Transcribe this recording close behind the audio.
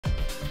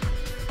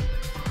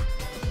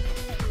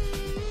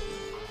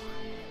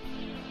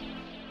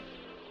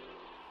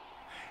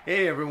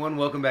Hey everyone,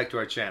 welcome back to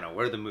our channel.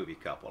 We're the Movie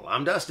Couple.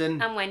 I'm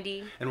Dustin. I'm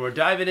Wendy. And we're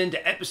diving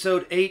into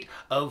episode 8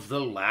 of The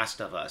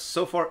Last of Us.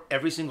 So far,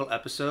 every single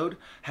episode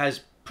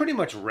has pretty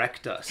much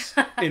wrecked us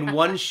in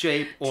one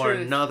shape or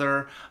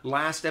another.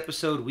 Last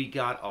episode, we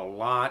got a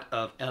lot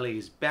of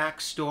Ellie's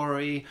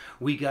backstory.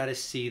 We got to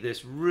see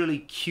this really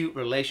cute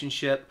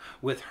relationship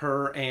with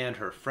her and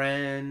her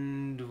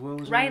friend. What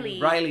was Riley.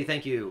 Riley,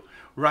 thank you.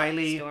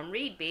 Riley. Storm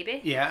Reed,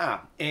 baby. Yeah,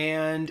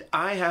 and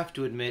I have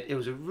to admit, it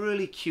was a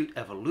really cute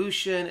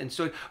evolution and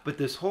so. But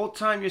this whole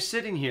time you're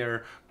sitting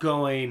here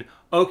going,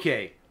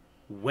 okay,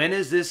 when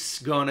is this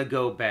gonna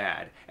go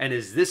bad? And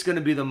is this gonna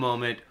be the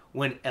moment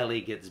when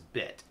Ellie gets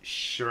bit?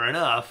 Sure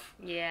enough,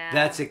 yeah,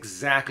 that's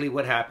exactly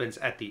what happens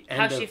at the end.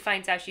 How she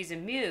finds out she's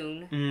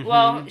immune.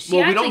 Well, she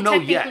we actually don't know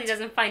technically yet.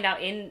 doesn't find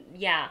out in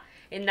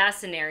that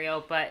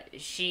scenario, but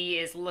she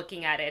is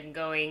looking at it and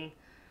going,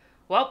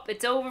 well,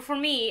 it's over for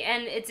me,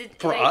 and it's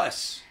for like,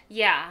 us.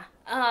 Yeah.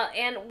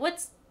 And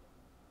what's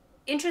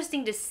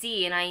interesting to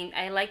see, and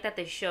I like that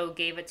the show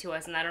gave it to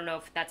us, and I don't know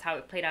if that's how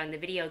it played out in the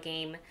video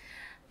game,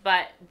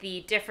 but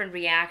the different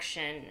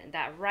reaction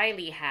that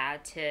Riley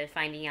had to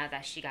finding out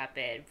that she got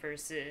bit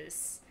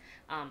versus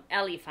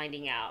Ellie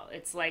finding out.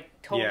 It's like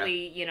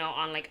totally,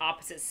 on like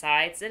opposite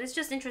sides, and it's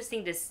just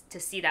interesting to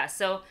see that.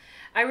 So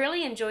I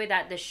really enjoy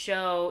that the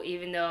show,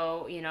 even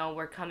though,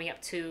 we're coming up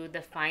to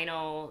the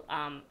final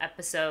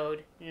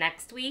episode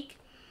next week,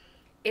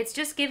 it's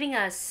just giving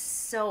us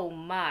so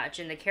much,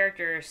 and the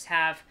characters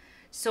have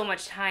so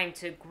much time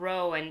to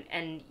grow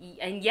and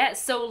yet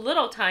so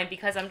little time,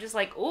 because I'm just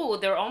like, oh,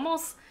 they're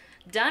almost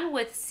done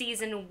with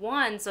season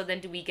 1, so then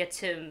do we get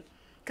to,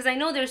 because I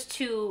know there's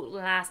 2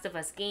 Last of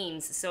Us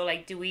games, so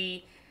like, do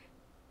we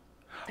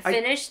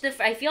finish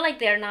I feel like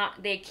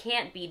they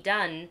can't be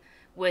done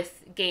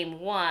with game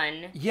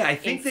 1. Yeah, I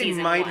think they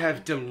might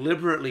have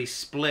deliberately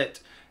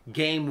split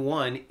game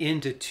 1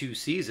 into 2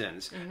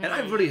 seasons. And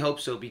I really hope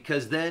so,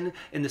 because then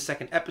in the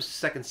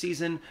second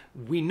season,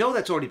 we know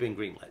that's already been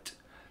greenlit.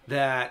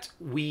 That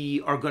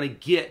we are going to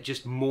get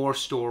just more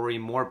story,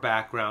 more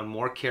background,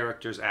 more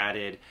characters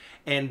added,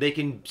 and they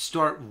can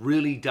start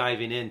really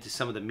diving into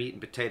some of the meat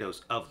and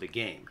potatoes of the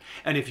game.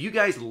 And if you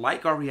guys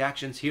like our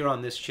reactions here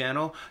on this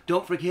channel,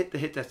 don't forget to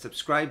hit that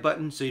subscribe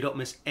button so you don't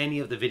miss any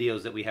of the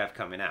videos that we have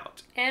coming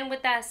out. And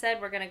with that said,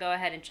 we're going to go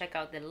ahead and check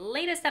out the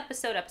latest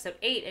episode, episode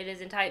 8. It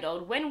is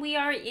entitled When We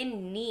Are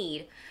in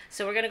Need.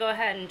 So we're going to go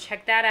ahead and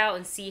check that out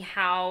and see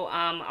how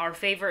our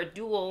favorite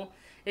duel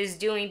is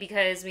doing,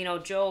 because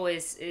Joel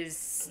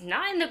is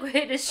not in the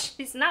greatest,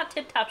 she's not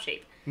tip-top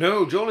shape.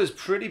 No, Joel is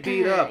pretty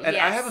beat up, and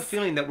yes. I have a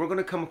feeling that we're going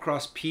to come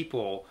across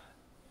people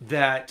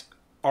that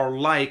are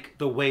like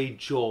the way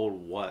Joel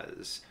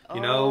was.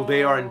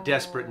 They are in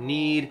desperate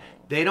need.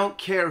 They don't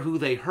care who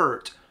they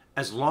hurt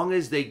as long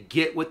as they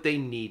get what they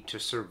need to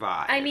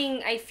survive. I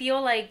mean, I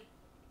feel like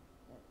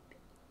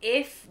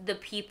if the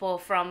people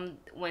from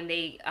when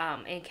they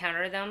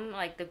encounter them,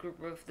 like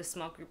the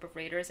small group of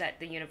raiders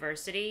at the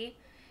university,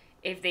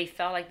 if they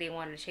felt like they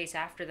wanted to chase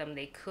after them,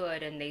 they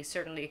could, and they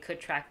certainly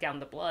could track down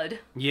the blood.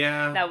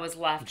 Yeah. That was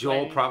left.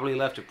 Joel probably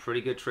left a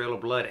pretty good trail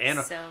of blood and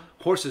a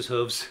horse's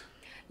hooves.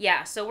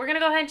 Yeah, so we're going to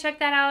go ahead and check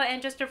that out,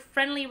 and just a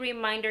friendly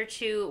reminder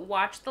to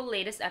watch the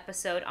latest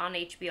episode on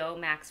HBO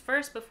Max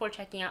first before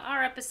checking out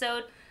our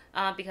episode,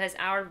 because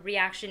our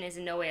reaction is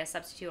in no way a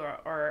substitute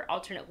or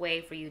alternate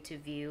way for you to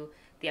view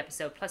the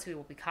episode. Plus, we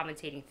will be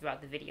commentating throughout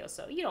the video,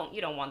 so you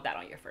don't want that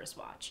on your first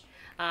watch.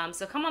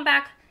 So come on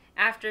back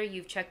after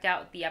you've checked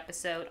out the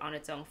episode on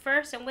its own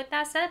first. And with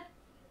that said,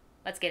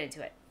 let's get into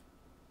it.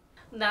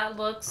 That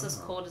looks as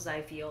cold as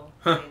I feel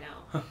right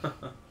now.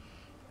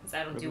 Because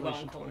I don't do well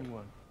in cold.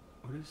 21.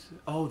 What is it?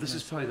 Oh, this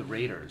is probably the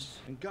Raiders.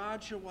 And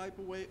God shall wipe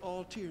away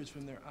all tears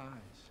from their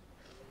eyes.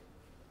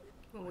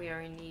 When we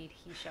are in need,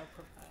 he shall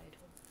provide.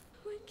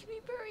 When can we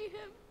bury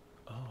him?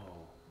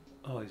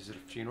 Oh, is it a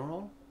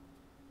funeral?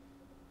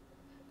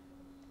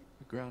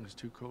 The ground is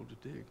too cold to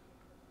dig.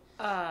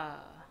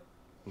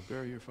 We'll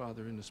bury your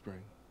father in the spring.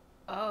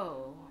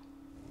 Oh.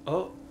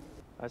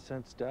 I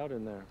sense doubt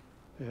in there.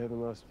 I haven't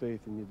lost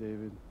faith in you,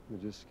 David. You're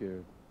just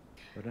scared.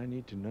 But I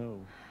need to know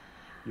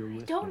you're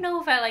with I don't me.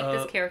 know if I like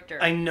this character.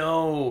 I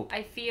know.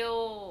 I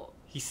feel...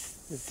 He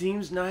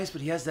seems nice, but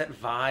he has that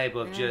vibe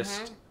of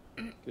just,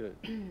 Good.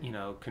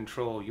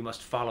 control. You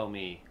must follow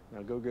me.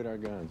 Now go get our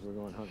guns. We're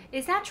going hunting.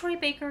 Is that Troy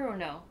Baker or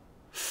no?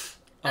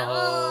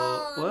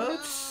 What?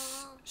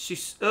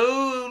 She's...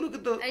 Oh, look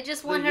at the I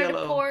just want her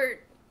yellow. to pour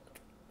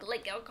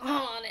like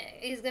alcohol on it.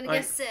 He's gonna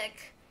get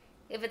sick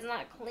if it's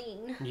not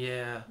clean.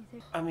 Yeah.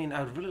 I mean,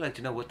 I would really like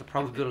to know what the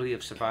probability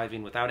of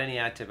surviving without any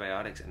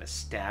antibiotics and a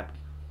stab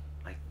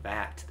like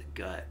that to the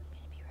gut.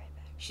 Be right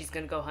back. She's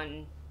gonna go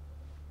hunting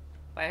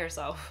by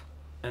herself.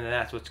 And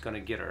that's what's going to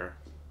get her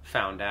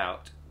found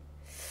out.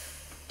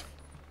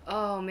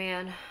 Oh,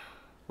 man.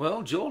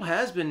 Well, Joel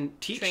has been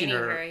teaching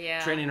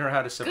training her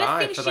how to Good survive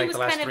thing for she like was the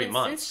last kind of 3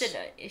 months.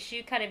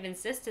 She kind of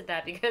insisted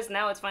that, because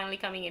now it's finally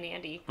coming in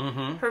handy.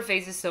 Mm-hmm. Her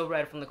face is so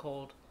red from the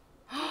cold.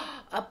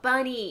 A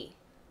bunny.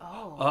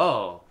 Oh.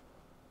 Oh.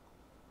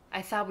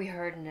 I thought we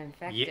heard an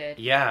infected.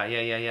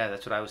 Yeah.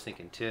 That's what I was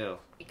thinking too.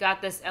 You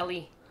got this,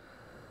 Ellie.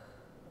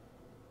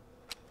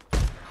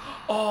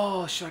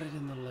 Oh, shot it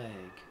in the leg.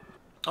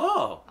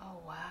 Oh. Oh,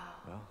 wow.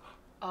 Well,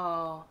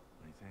 Oh.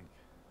 what do you think?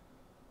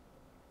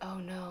 Oh,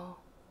 no.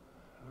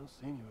 I don't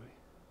see anybody.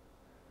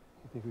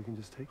 You think we can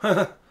just take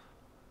it?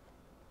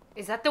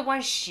 Is that the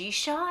one she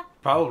shot?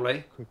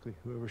 Probably. Quickly,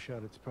 whoever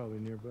shot it's probably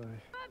nearby.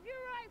 Drop your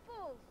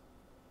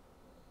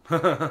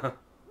rifles!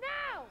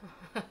 Now!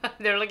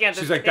 They're looking at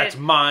this She's like, kid. that's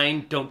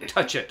mine. Don't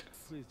touch it.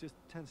 Please, just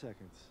 10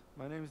 seconds.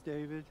 My name's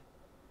David.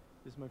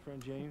 This is my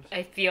friend James.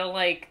 I feel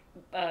like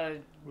We're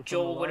from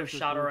Joel the would have largest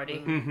shot group already.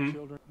 of Mhm.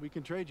 Children. We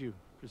can trade you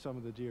for some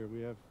of the deer.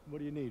 We have. What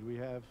do you need? We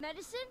have.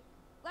 Medicine?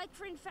 Like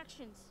for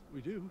infections.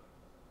 We do.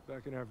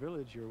 Back in our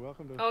village, you're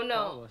welcome to Oh, no.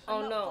 follow us. Oh,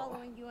 I'm not no.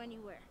 following you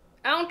anywhere.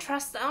 I don't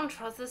trust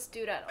this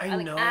dude at all. I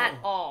Like, know. at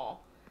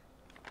all.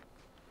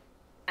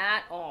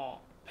 At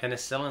all.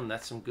 Penicillin,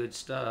 that's some good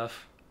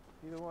stuff.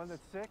 You the one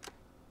that's sick?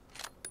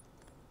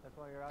 That's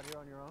why you're out here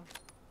on your own?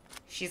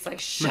 She's like,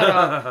 shut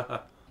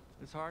up.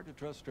 It's hard to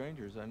trust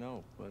strangers, I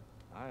know, but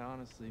I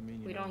honestly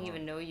mean you We no don't harm.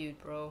 even know you,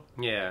 bro.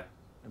 Yeah.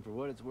 And for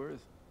what it's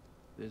worth,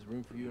 there's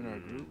room for you in our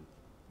group.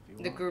 If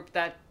you The want. group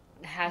that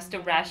has to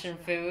ration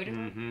food.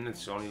 Mm-hmm.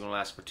 It's only gonna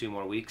last for 2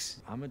 more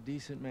weeks. I'm a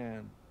decent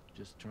man,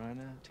 just trying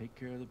to take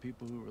care of the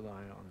people who rely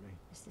on me.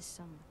 Is this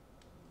some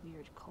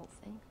weird cult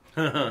thing?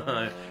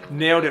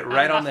 Nailed it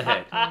right on the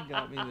head. You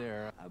got me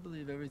there. I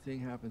believe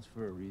everything happens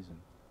for a reason.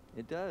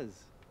 It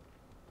does.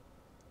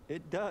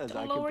 It does. I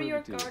Don't can lower prove your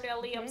it to you. guard,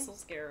 Ellie. I'm Okay. so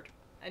scared.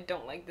 I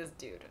don't like this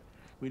dude.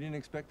 We didn't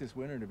expect this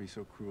winter to be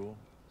so cruel,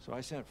 so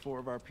I sent 4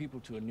 of our people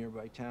to a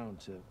nearby town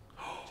to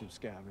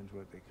scavenge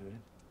what they could.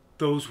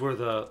 Those were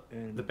the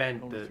And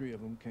band. only 3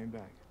 of them came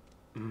back.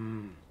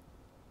 Mm.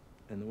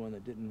 And the one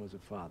that didn't was a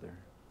father.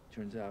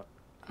 Turns out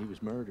he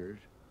was murdered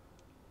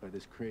by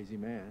this crazy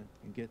man.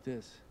 And get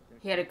this,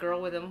 He had a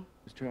girl with him.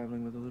 he was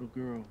traveling with a little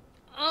girl.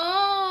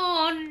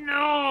 Oh,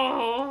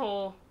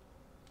 no.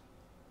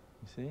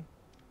 You see?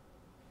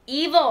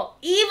 Evil.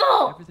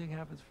 Evil. Everything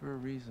happens for a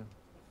reason.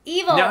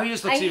 Evil. Now he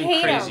just looks I even hate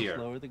him. crazier.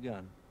 Lower the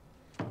gun.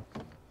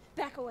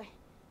 Back away.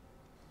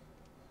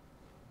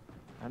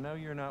 I know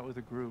you're not with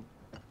a group.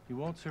 You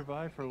won't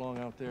survive for long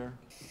out there.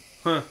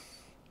 Huh.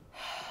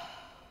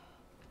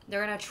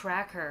 They're gonna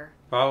track her.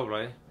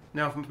 Probably.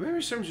 Now, if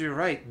memory serves you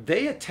right,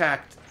 they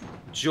attacked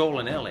Joel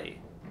and Ellie.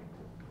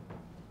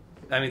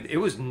 I mean, it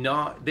was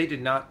not. They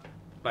did not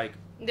like.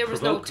 There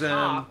was no provoke them.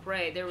 talk,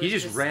 right? There was He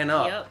just ran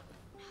up. Yep.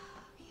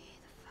 Okay,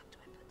 the fuck do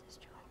I put this,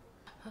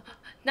 Joel?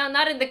 No,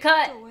 not in the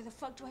cut. Joel, where the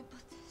fuck do I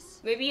put this?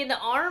 Maybe in the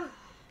arm.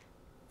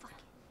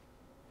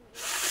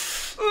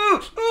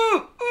 Ooh,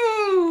 ooh,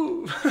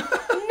 ooh. No,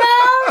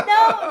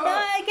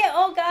 I can't.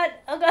 Oh god,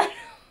 oh god.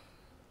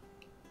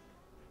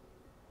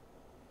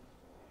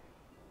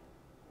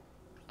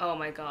 Oh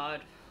my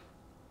god.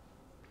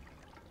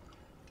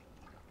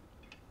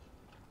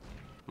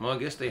 Well, I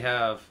guess they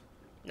have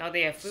Now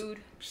they have food.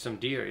 some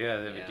deer. Yeah,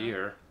 they have Yeah. a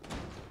deer.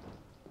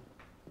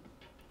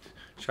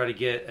 Try to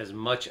get as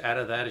much out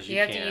of that as you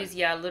You have can. to use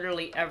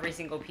literally every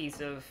single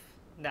piece of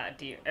that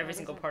deer, every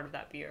single part of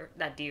that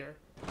deer.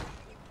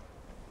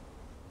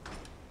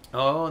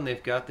 Oh, and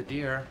they've got the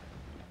deer.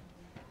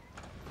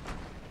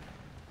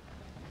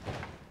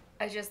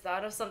 I just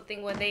thought of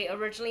something when they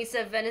originally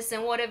said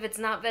venison. What if it's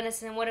not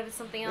venison? What if it's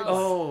something else?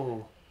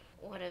 Oh.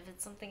 What if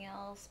it's something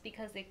else?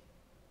 Because they.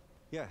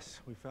 Yes,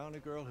 we found a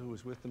girl who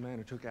was with the man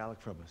who took Alec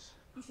from us.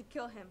 You should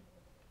kill him.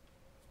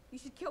 You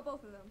should kill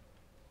both of them.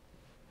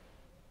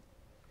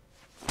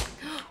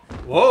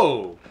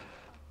 Whoa.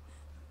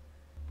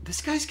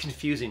 This guy's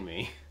confusing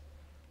me.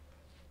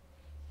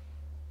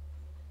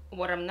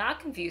 What I'm not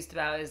confused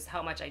about is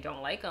how much I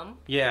don't like him.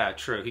 Yeah,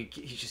 true. He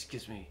just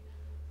gives me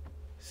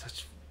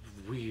such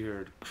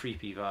weird,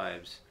 creepy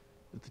vibes.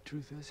 But the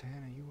truth is,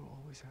 Hannah, you will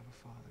always have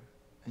a father.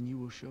 And you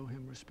will show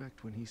him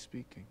respect when he's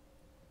speaking.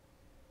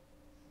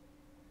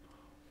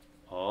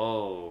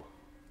 Oh.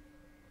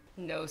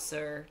 No,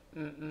 sir.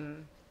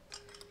 Mm-mm.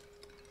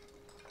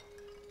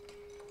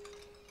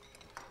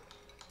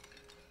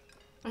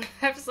 I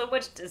have so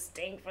much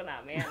disdain for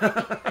that man.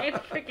 I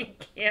freaking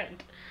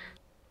can't.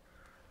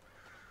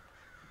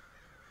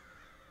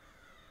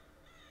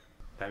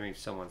 That means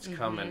someone's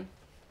coming.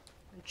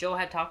 Joe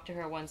had talked to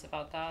her once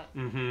about that.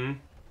 Mm-hmm.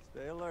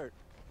 Stay alert.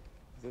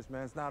 If this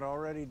man's not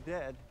already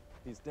dead,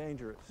 he's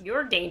dangerous.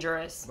 You're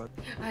dangerous. But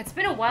It's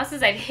been a while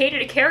since I've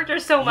hated a character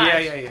so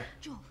much. Yeah.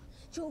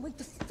 Joel, wake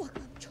the fuck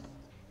up, Joel.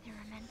 There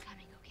are men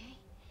coming, okay?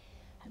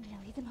 I'm gonna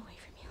lead them away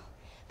from you.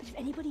 But if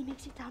anybody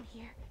makes it down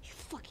here, you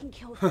fucking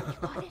kill them.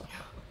 You got it?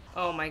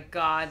 Oh my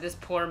god, this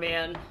poor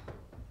man.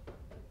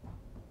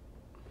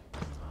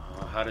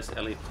 Oh, how does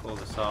Ellie pull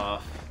this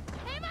off?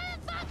 Hey,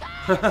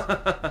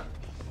 motherfucker!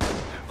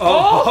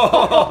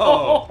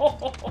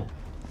 Oh!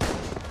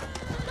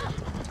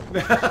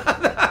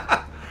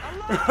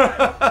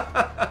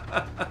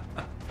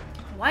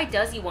 Why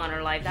does he want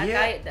her life? That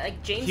Yeah. guy,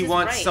 like James He is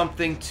wants right.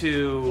 something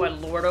to,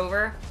 What, lord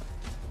over?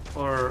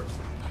 or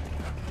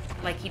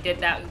Like he did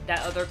that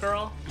other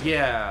girl?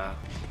 yeah.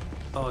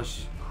 Oh,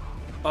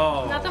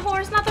 Oh. Not the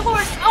horse, not the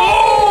horse.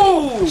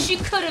 Oh! She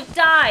could have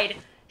died.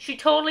 She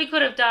totally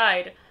could have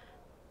died.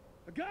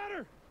 I got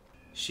her!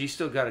 She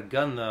still got a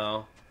gun,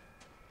 though.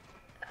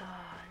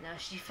 No,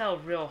 she fell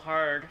real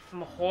hard.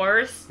 From a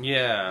horse?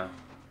 Yeah.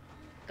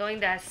 Going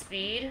that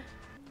speed?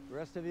 The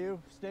rest of you,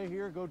 stay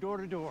here, go door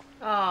to door.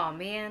 Oh,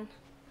 man.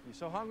 You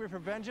so hungry for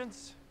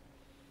vengeance?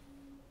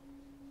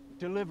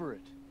 Deliver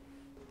it.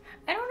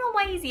 I don't know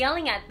why he's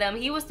yelling at them.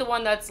 He was the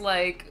one that's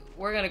like,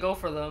 we're gonna go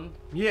for them.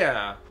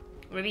 Yeah.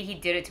 Maybe he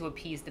did it to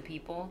appease the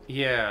people.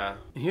 Yeah.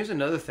 Here's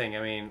another thing.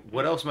 I mean,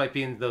 what else might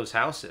be in those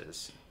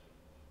houses?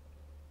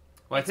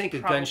 Well, I think a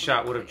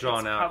gunshot would have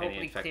drawn out any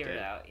infected. Cleared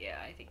out. Yeah,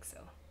 I think so.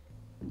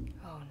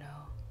 Oh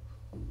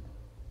no.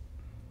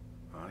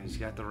 Oh, he's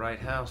got the right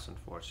house,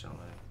 unfortunately.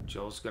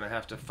 Joel's gonna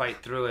have to fight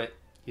through it.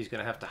 He's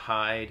gonna have to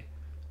hide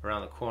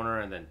around the corner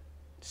and then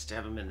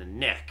stab him in the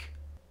neck.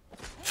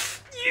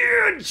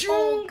 Yeah, Joel!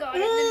 Oh god,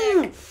 in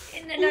the neck.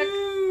 In the neck.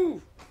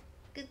 Ooh.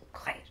 Good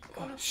quiet.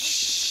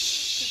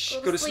 Shh.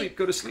 Go to sleep.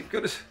 Go to sleep.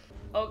 Go to.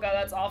 Oh god,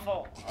 that's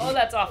awful. Oh,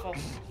 that's awful.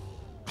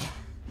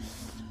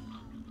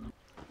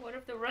 What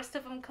if the rest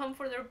of them come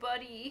for their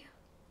buddy?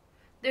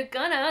 They're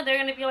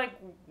gonna be like,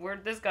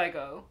 where'd this guy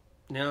go?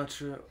 No,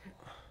 true.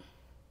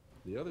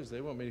 The others, they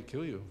want me to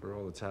kill you for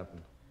all that's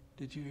happened.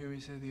 Did you hear me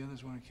say the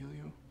others want to kill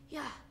you?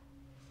 Yeah.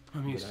 I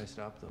mean, But I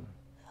stopped them.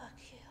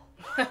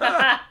 Fuck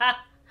you.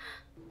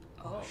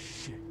 Oh.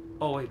 Shit.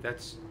 oh wait,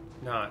 that's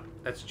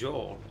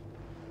Joel.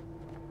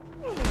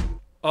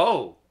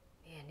 Oh,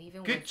 Man,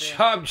 even good with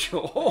job, the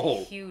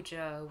Joel. huge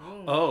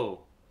wound.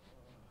 Oh,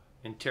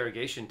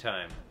 interrogation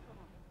time.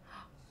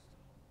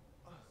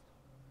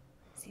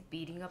 Is he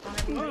beating up on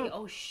everybody?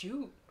 Oh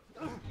shoot.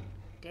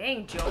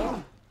 Dang,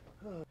 Joel.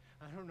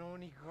 I don't know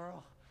any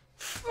girl.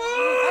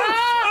 Oh,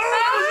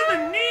 that was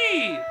in the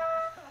knee.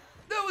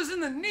 That was in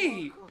the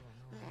knee.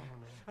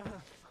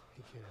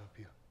 He can't help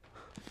you.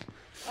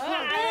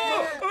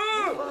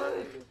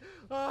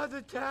 Oh,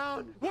 the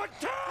town! What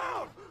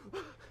town?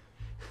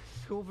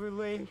 Silver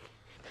Lake.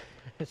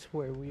 That's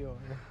where we are.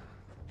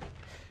 I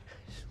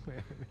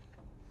swear.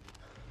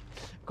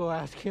 Go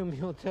ask him,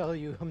 he'll tell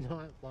you. I'm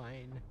not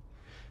lying.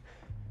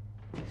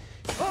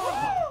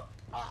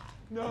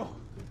 No!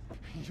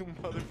 You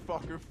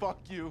motherfucker, fuck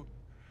you.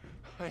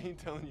 I ain't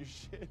telling you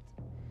shit.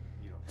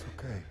 It's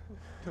okay.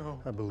 No.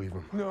 I believe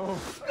him. No.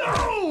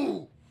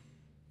 No!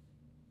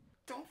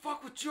 Don't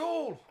fuck with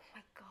Joel. Oh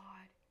my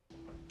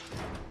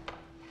god.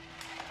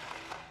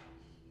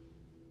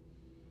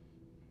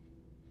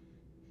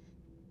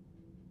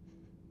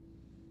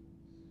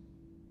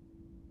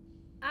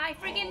 I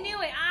freaking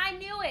knew it. I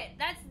knew it.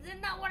 That's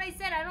not what I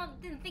said.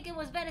 Didn't think it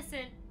was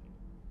venison.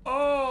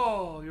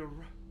 Oh, you're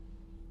right.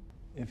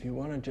 If you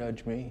want to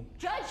judge me,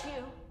 Judge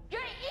you?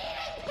 You're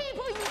eating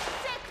people, you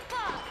sick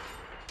fuck!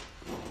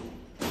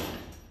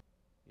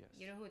 yes.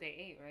 You know who they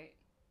ate, right?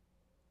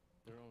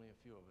 There are only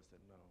a few of us that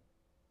know.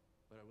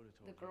 But I would have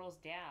told The you girl's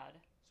dad.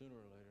 sooner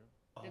or later.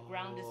 The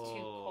ground is too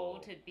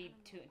cold to be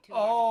too Oh,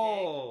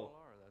 All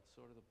are, that's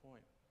sort of the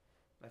point.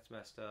 that's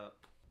messed up.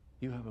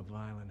 You have a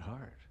violent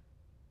heart.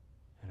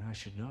 And I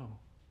should know.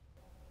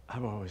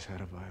 I've always had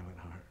a violent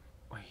heart.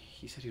 Wait,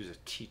 he said he was a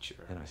teacher.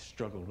 And I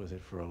struggled with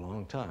it for a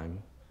long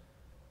time.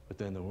 But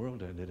then the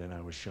world ended and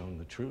I was shown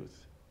the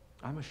truth.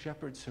 I'm a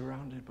shepherd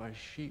surrounded by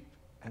sheep.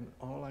 And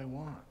all I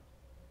want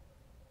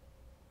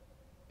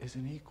is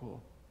an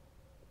equal.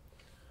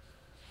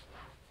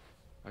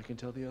 I can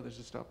tell the others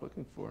to stop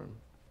looking for him.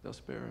 They'll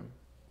spare him.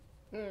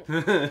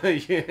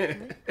 Yeah.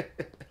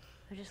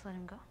 Or just let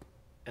him go.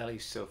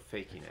 Ellie's so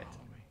faking it.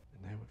 Follow me,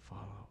 and they would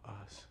follow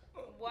us.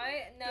 What?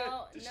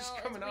 No, This is no,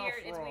 it's coming off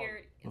weird. It's wrong.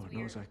 weird. It's Lord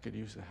weird. knows I could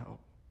use the help.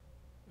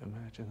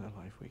 Imagine the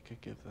life we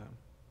could give them.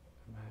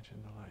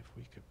 Imagine the life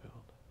we could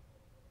build.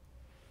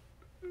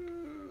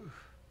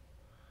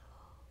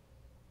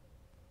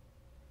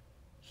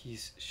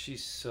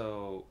 She's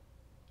so.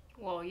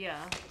 Well, yeah.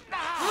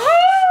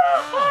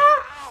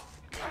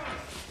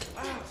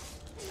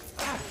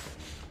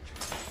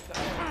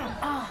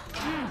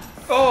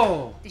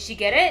 Oh! Did she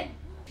get it?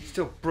 He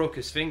still broke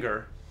his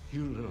finger.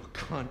 You little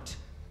cunt.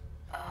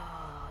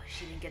 Oh,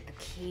 she didn't get the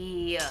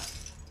key.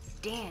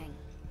 Dang.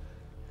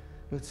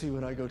 Let's see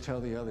what I go tell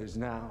the others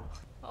now.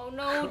 Oh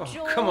no, Oh,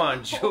 Joel. come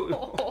on,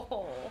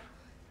 Joel.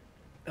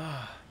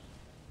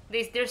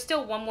 There's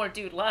still one more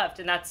dude left,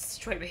 and that's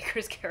Troy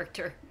Baker's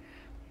character,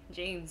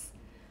 James.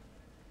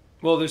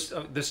 Well, there's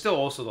still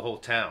also the whole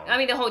town. I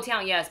mean, the whole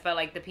town, yes, but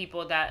like the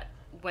people that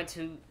went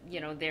to,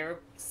 their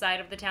side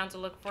of the town to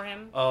look for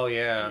him. Oh And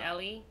yeah.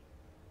 Ellie.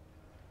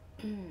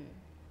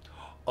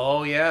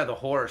 Oh yeah, the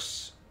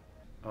horse.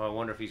 Oh, I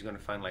wonder if he's gonna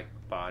find like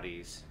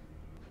bodies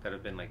that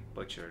have been like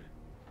butchered.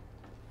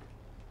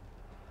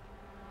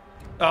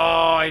 Oh,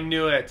 I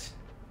knew it.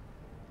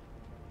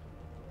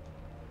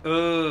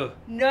 Ugh.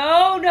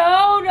 No,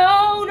 no,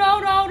 no, no,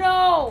 no,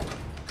 no.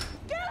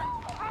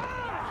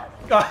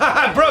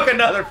 I broke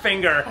another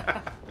finger.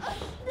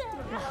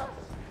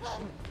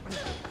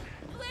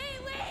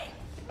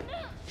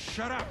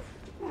 Shut up!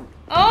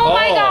 Oh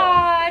my Oh.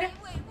 god.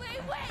 Wait,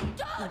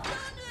 don't do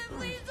it,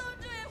 please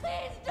don't do it,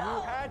 please don't!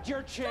 You had had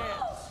your chance.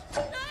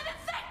 No, I'm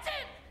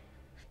infected.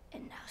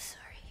 And now, so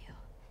are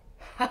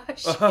you.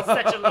 She's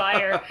such a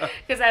liar.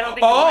 Because I don't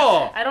think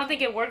I don't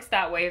think it works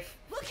that way.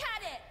 Look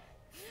at it.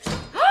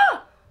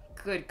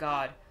 Good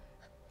God.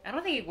 I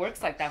don't think it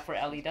works like that for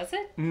Ellie, does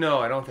it? No,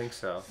 I don't think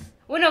so.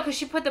 Well, no, because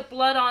she put the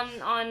blood on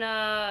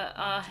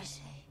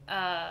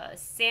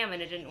Sam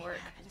and it didn't work.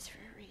 It happens for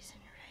a reason,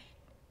 right?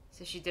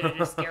 So she did it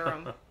to scare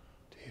him.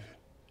 David,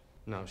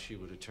 No, she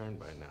would have turned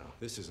by now.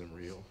 This isn't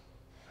real.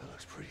 that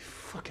looks pretty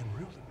fucking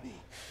real to me.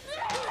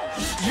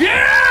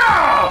 Yeah!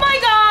 Oh my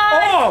God!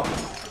 Oh!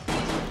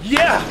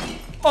 Yeah!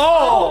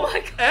 Oh! my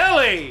God.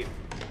 Ellie!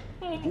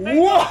 Oh my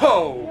Whoa!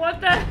 God.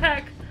 What the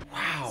heck?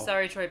 Wow.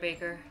 Sorry, Troy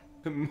Baker.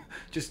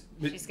 Just.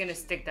 She's gonna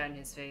stick that in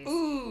his face.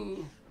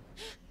 Ooh.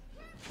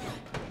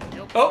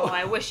 Nope. Oh. Oh,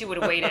 I wish he would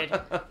have waited.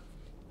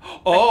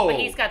 Oh. But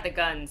he's got the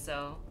gun,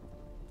 so.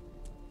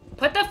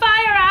 Put the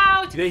fire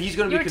out! Yeah, he's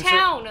gonna be Your concerned.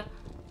 town!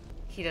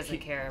 He doesn't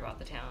care about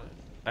the town.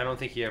 I don't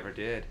think he ever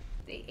did.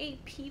 They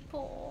ate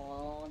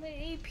people. They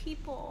ate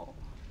people.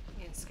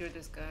 Yeah, screw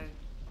this guy.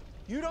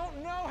 You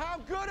don't know how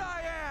good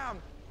I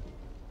am.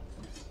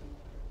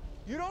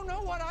 You don't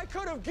know what I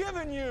could have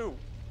given you.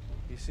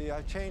 You see,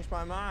 I've changed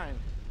my mind.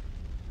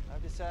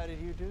 I've decided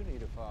you do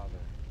need a father.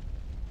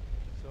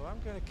 So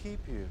I'm gonna keep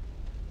you.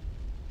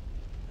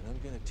 And I'm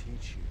gonna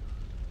teach you.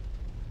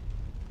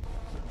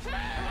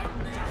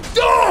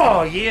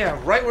 Oh yeah,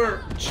 right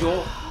where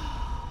Joel.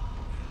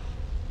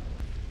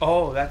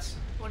 Oh, that's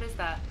What is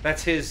that?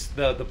 his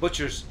the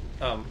butcher's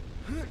I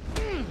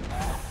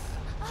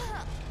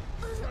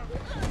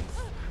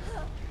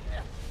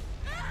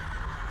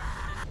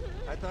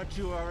thought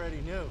you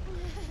already knew.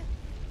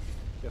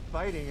 The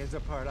fighting is the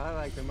part I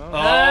like the most.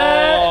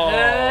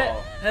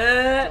 Oh.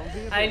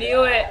 I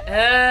knew it.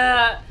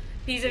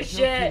 Piece of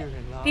shit.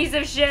 Piece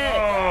of shit.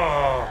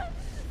 Oh.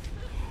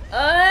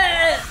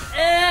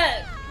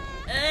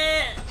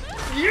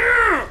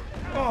 Yeah.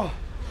 Oh.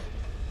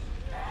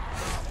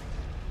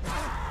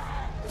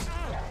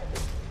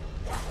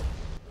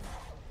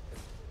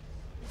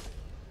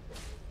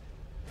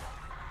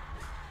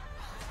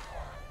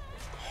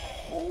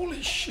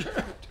 Holy shit.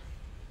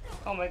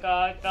 Oh my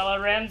God, Bella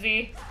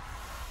Ramsey.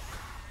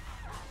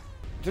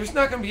 There's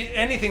not gonna be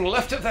anything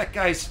left of that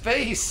guy's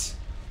face.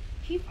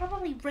 He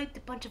probably raped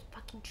a bunch of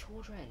fucking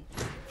children.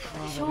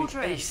 Probably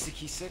Children. basic.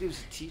 He said he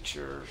was a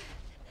teacher.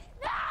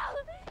 No!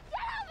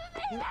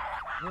 Get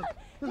off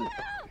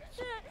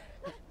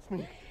of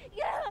me!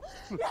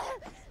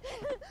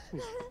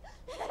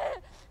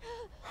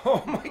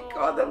 Oh my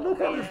god, that look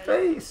on her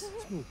face.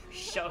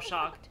 So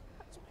shocked.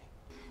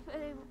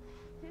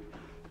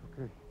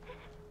 Okay.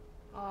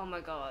 Oh my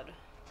God.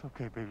 It's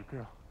okay, baby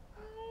girl.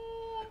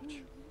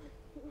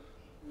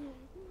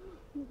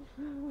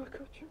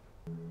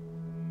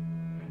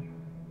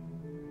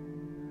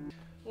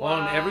 Well,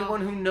 and Wow.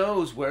 everyone who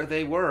knows where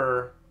they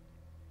were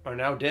are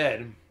now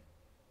dead.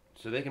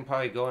 So they can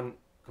probably go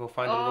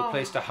find a little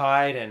place to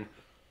hide and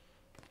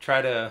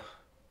try to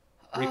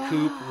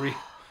recoup,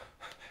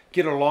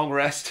 get a long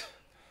rest.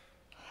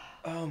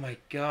 Oh my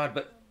god,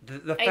 but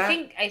the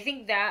fact... I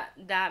think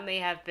that may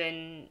have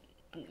been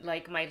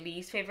like my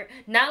least favorite.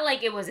 Not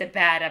like it was a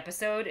bad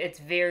episode. It's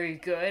very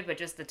good, but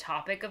just the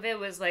topic of it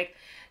was like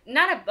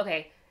not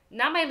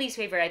my least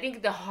favorite. I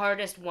think the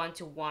hardest one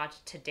to watch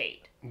to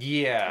date.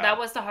 Yeah. That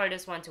was the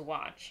hardest one to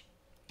watch.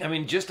 I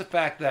mean, just the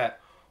fact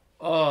that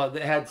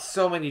they had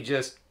so many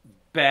just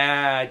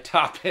bad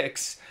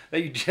topics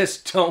that you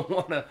just don't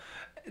want to...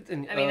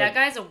 I mean, that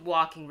guy's a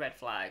walking red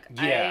flag.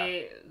 Yeah.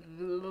 And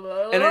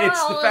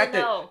it's the fact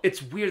that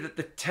it's weird that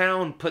the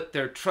town put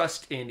their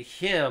trust in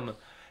him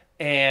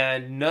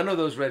and none of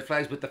those red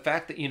flags, but the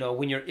fact that, you know,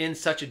 when you're in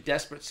such a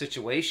desperate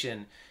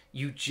situation,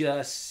 you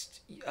just,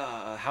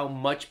 how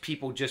much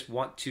people just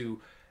want to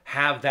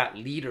have that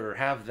leader,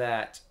 have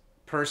that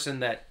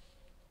person that,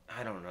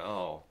 I don't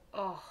know.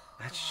 Oh.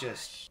 That's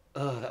just,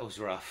 that was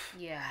rough.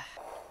 Yeah.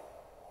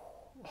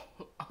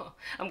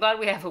 I'm glad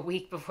we have a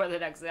week before the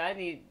next. I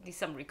need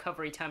some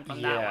recovery time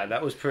from that one. Yeah,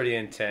 that was pretty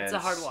intense. It's a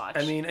hard watch.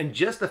 I mean, and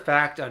just the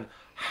fact on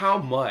how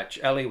much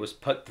Ellie was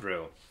put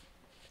throughout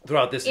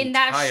this in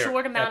entire that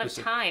short amount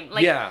episode. of time.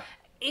 Like, yeah.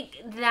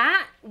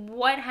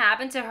 What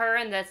happened to her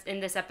in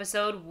this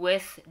episode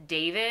with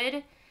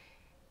David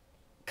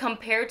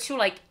compared to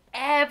like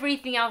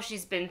everything else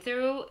she's been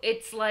through,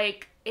 it's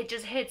like it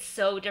just hits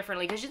so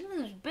differently because she's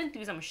been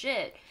through some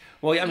shit.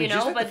 Well, yeah, I mean, you know,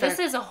 just like but the this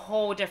fact, is a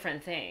whole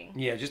different thing.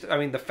 Yeah, just I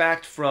mean the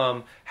fact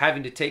from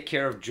having to take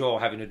care of Joel,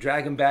 having to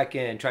drag him back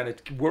in, trying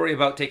to worry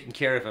about taking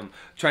care of him,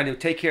 trying to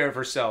take care of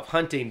herself,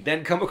 hunting,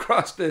 then come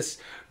across this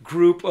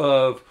group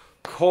of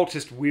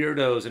cultist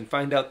weirdos and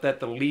find out that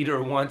the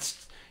leader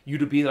wants you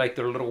to be like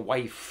their little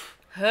wife,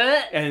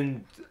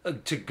 and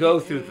to go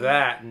through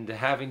that and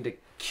having to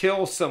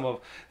kill some of,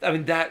 I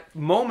mean, that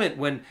moment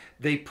when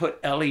they put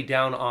Ellie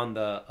down on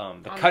the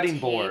cutting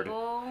board,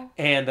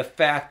 and the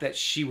fact that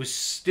she was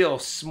still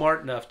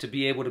smart enough to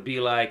be able to be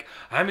like,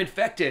 I'm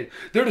infected,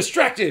 they're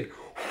distracted,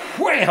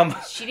 wham!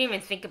 She didn't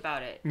even think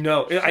about it.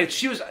 No,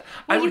 she was. I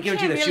Well, would you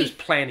guarantee can't that she really- was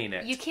planning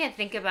it. You can't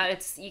think about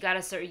it. You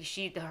gotta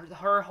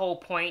her whole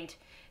point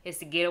is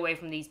to get away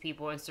from these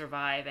people and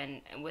survive.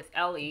 And with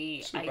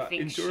Ellie, I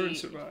think endure and she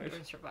survive. endure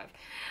and survive.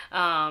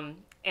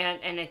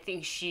 And I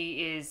think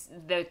she is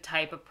the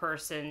type of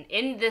person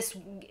in this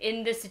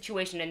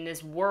situation, in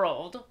this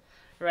world,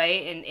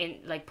 right? In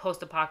like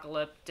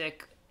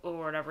post-apocalyptic or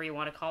whatever you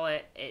want to call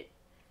it, it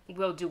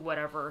will do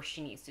whatever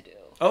she needs to do.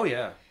 Oh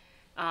yeah.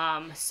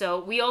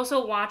 So we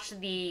also watched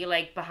the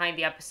like behind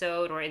the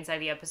episode or inside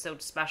the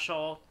episode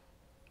special,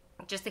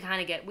 just to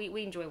kind of get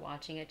we enjoy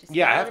watching it. Just to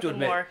Yeah, get I a have to little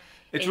bit admit, more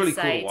it's really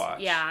cool to insight. watch.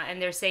 Yeah, and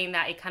they're saying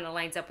that it kind of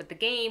lines up with the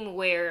game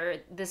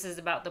where this is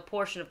about the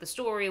portion of the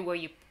story where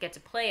you get to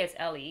play as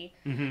Ellie.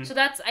 Mm-hmm. So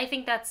I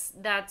think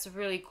that's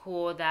really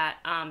cool that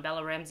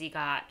Bella Ramsey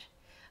got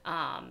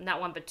not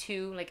one but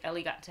two. Like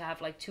Ellie got to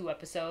have like 2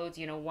 episodes.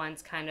 You know,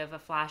 one's kind of a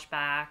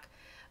flashback,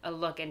 a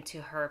look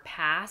into her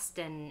past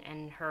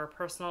and her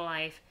personal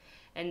life,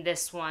 and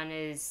this one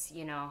is,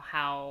 you know,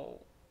 how,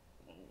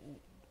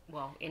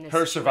 well, in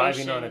Her surviving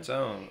situation, on its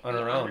own, on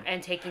her own.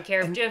 and taking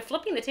care of,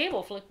 flipping the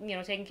table,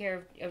 taking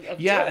care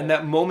of Yeah, Joel. and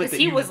that moment 'Cause that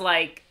he you- was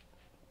like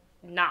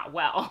not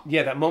well.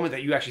 Yeah, that moment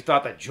that you actually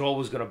thought that Joel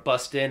was going to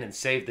bust in and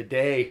save the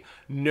day.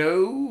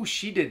 No,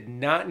 she did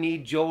not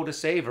need Joel to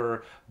save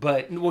her,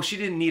 but well, she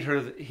didn't need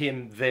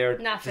him there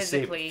Not to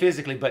physically. save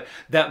physically. But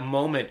that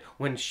moment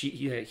when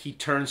he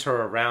turns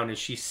her around and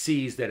she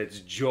sees that it's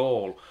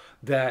Joel,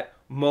 that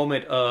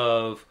moment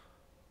of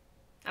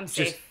I'm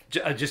safe.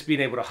 just being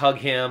able to hug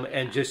him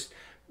and just.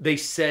 They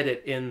said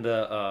it in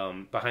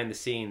the behind the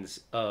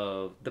scenes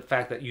of the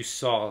fact that you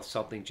saw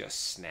something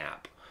just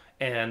snap.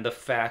 And the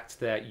fact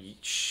that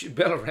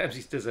Bella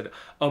Ramsey does an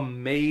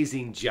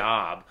amazing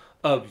job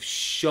of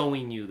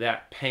showing you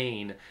that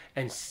pain,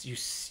 and you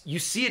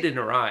see it in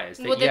her eyes.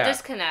 That, Well, the yeah,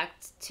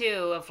 disconnect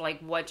too of like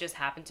what just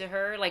happened to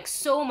her. Like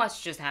so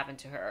much just happened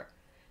to her.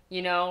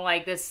 You know,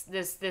 like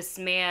this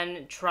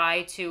man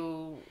tried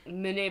to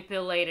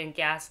manipulate and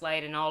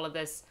gaslight and all of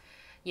this,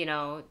 you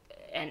know,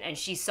 and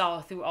she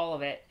saw through all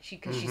of it.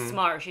 Because she's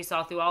smart, she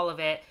saw through all of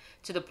it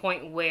to the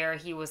point where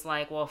he was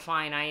like, well,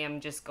 fine, I am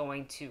just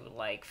going to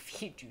like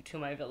feed you to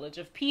my village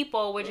of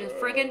people, which is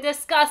friggin'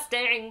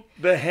 disgusting.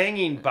 the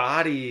hanging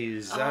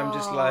bodies. I'm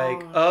just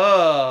like,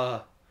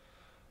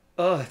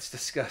 it's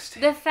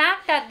disgusting. The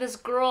fact that this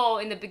girl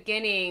in the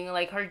beginning,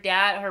 like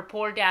her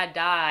poor dad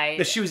died.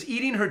 That she was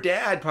eating her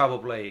dad,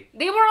 probably.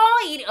 They were all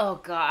eating. Oh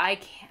god,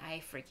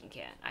 I freaking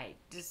can't.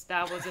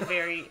 That was a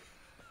very.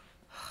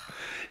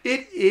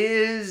 It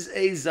is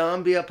a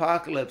zombie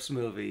apocalypse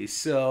movie,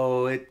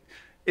 so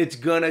it's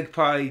gonna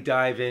probably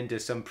dive into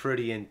some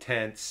pretty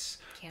intense,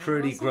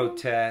 pretty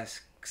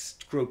Cannibalism?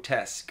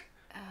 grotesque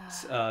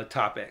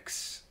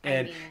topics,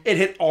 and mean- it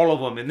hit all of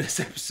them in this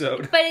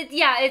episode. But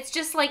it's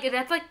just like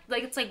that's like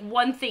it's like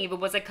one thing. If it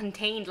was like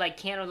contained like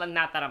cannibal,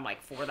 not that I'm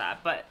like for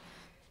that, but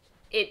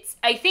it's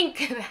I think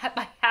that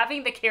by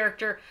having the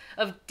character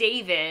of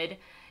David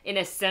in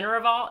the center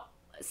of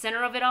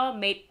it all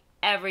made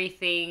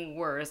everything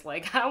worse.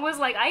 Like I was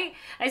like I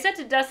said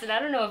to Dustin, I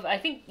don't know if I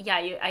think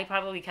I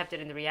probably kept it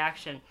in the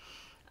reaction,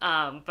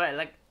 but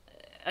like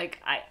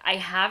I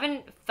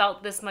haven't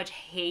felt this much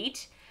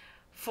hate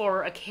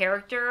for a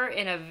character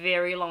in a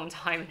very long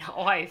time. And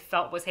all I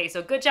felt was hate.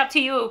 So good job to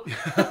you.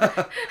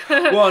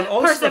 Well, and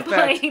also person the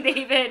fact playing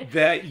David,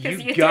 that 'cause you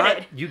did got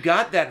it. you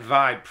got that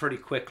vibe pretty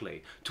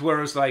quickly to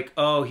where it's like,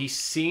 oh, he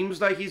seems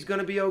like he's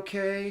gonna be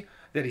okay.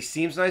 That he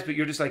seems nice, but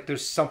you're just like,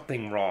 there's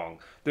something wrong.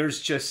 There's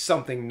just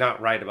something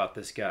not right about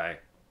this guy.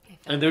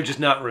 And they're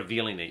just not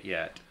revealing it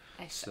yet.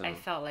 I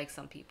felt like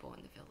some people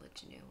in the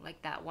village knew.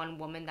 Like that one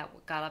woman that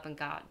got up and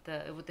got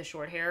with the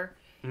short hair.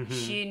 Mm-hmm.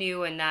 She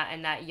knew, and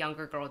that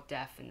younger girl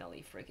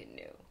definitely freaking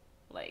knew.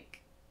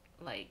 Like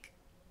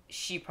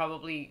she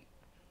probably.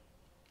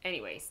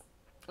 Anyways,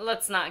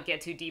 let's not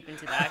get too deep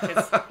into that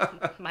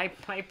because my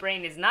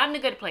brain is not in a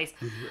good place.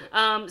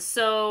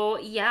 So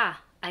yeah.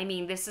 I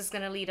mean, this is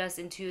going to lead us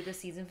into the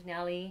season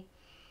finale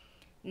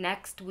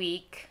next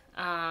week.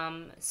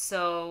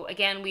 So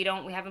again, we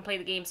haven't played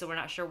the game, so we're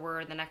not sure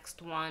where the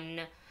next one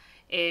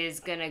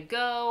is going to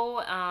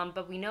go.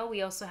 But we know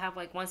we also have,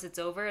 like, once it's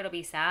over, it'll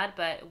be sad,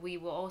 but we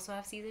will also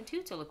have season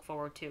 2 to look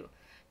forward to.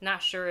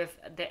 Not sure if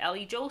the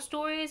Ellie Joel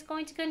story is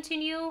going to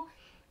continue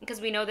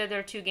because we know that there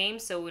are 2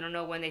 games, so we don't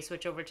know when they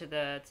switch over to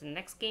the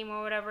next game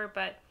or whatever.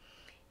 But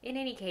in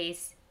any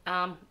case,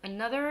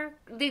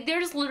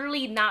 there's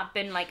literally not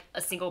been like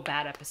a single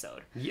bad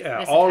episode.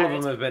 Yeah, this all of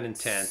entire- them have been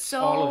intense. So-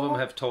 All of them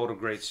have told a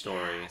great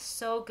story.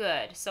 So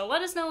good. So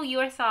let us know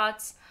your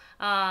thoughts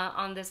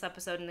on this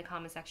episode in the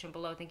comment section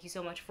below. Thank you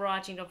so much for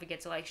watching. Don't forget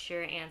to like,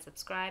 share, and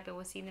subscribe, and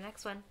we'll see you in the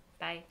next one.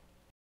 Bye.